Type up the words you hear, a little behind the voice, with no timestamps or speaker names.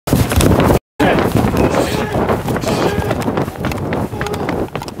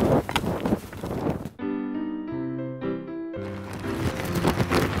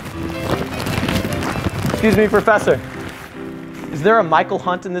Excuse me, professor. Is there a Michael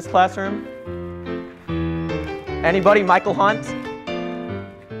Hunt in this classroom? Anybody Michael Hunt?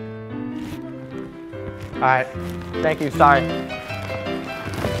 All right, thank you, sorry.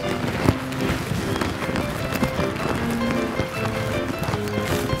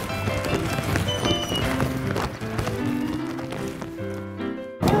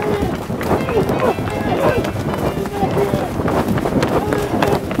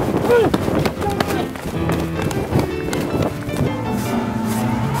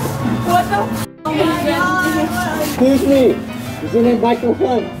 What the f***? Excuse me, is your name Michael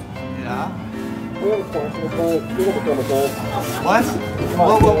Hunt? Yeah? We have a question with us. We have a question with us. What?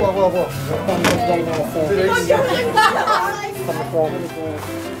 Whoa. We're coming this right now, sir. Coming from.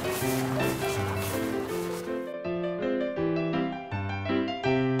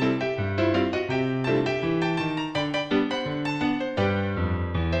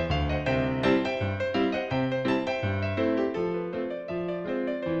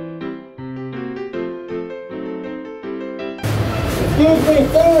 Excuse me,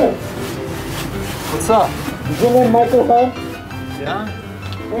 sir. What's up? Is your name Michael Hunt? Yeah?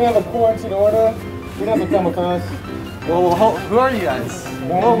 We have a quarantine order. You have to come with us. Whoa, who are you guys?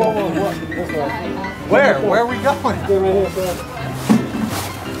 Whoa. This way. Where are we going? Stay right here, sir.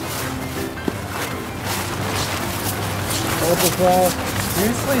 What's this way?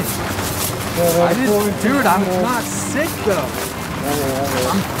 Seriously? Dude, I'm not sick though.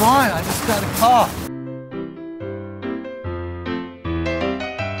 I'm fine, I just got a cough.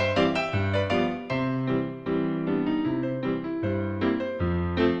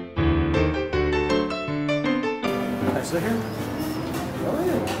 Sit here? Oh,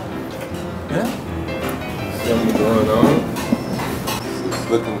 yeah. Something going on. It's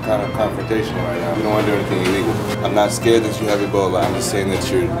looking kind of confrontational right now. We don't want to do anything illegal. I'm not scared that you have Ebola. I'm just saying that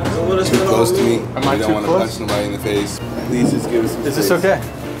you're too close to me. Am I you don't too want to close? punch nobody in the face. Please just give us some Is space. this okay?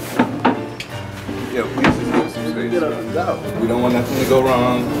 Yeah, please just give us some space. We don't want nothing to go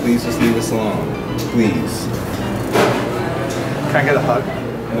wrong. Please just leave us alone. Please. Can I get a hug?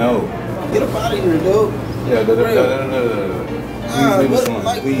 No. Get up out of here, dude. Yeah, no. Please leave us alone.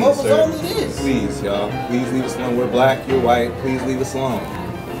 Like, Please, what was sir. all of this? Please, y'all. Please leave us alone. We're black, you're white. Please leave us alone.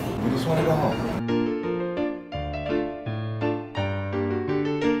 We just want to go home.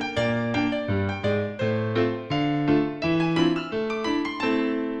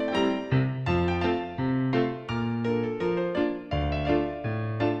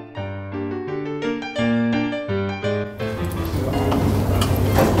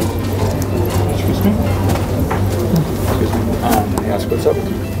 What's up?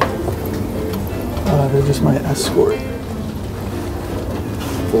 They're just my escort.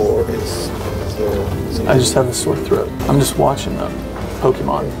 I just have a sore throat. I'm just watching the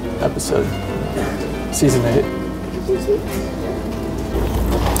Pokemon episode, season 8.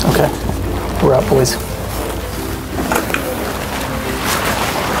 Okay, we're out, boys.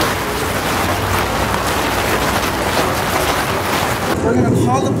 We're gonna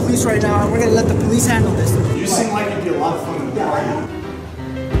call the police right now and we're gonna let the police handle this. You seem like you'd be a lot of fun in the party.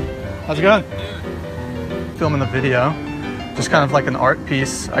 How's it going? Filming the video. Just kind of like an art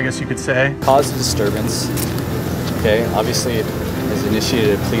piece, I guess you could say. Caused a disturbance. Okay, obviously it has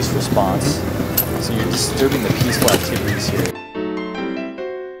initiated a police response. So you're disturbing the peaceful activities here.